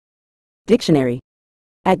Dictionary.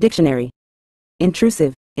 At dictionary.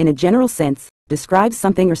 Intrusive, in a general sense, describes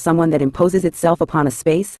something or someone that imposes itself upon a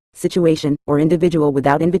space, situation, or individual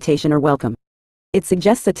without invitation or welcome. It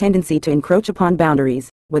suggests a tendency to encroach upon boundaries,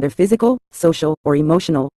 whether physical, social, or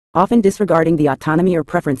emotional, often disregarding the autonomy or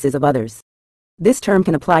preferences of others. This term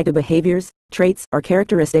can apply to behaviors, traits, or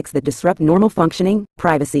characteristics that disrupt normal functioning,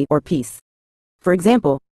 privacy, or peace. For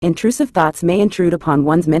example, intrusive thoughts may intrude upon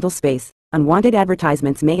one's mental space, unwanted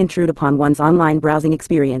advertisements may intrude upon one's online browsing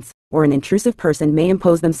experience, or an intrusive person may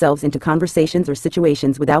impose themselves into conversations or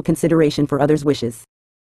situations without consideration for others' wishes.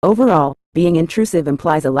 Overall, being intrusive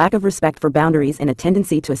implies a lack of respect for boundaries and a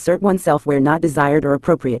tendency to assert oneself where not desired or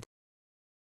appropriate.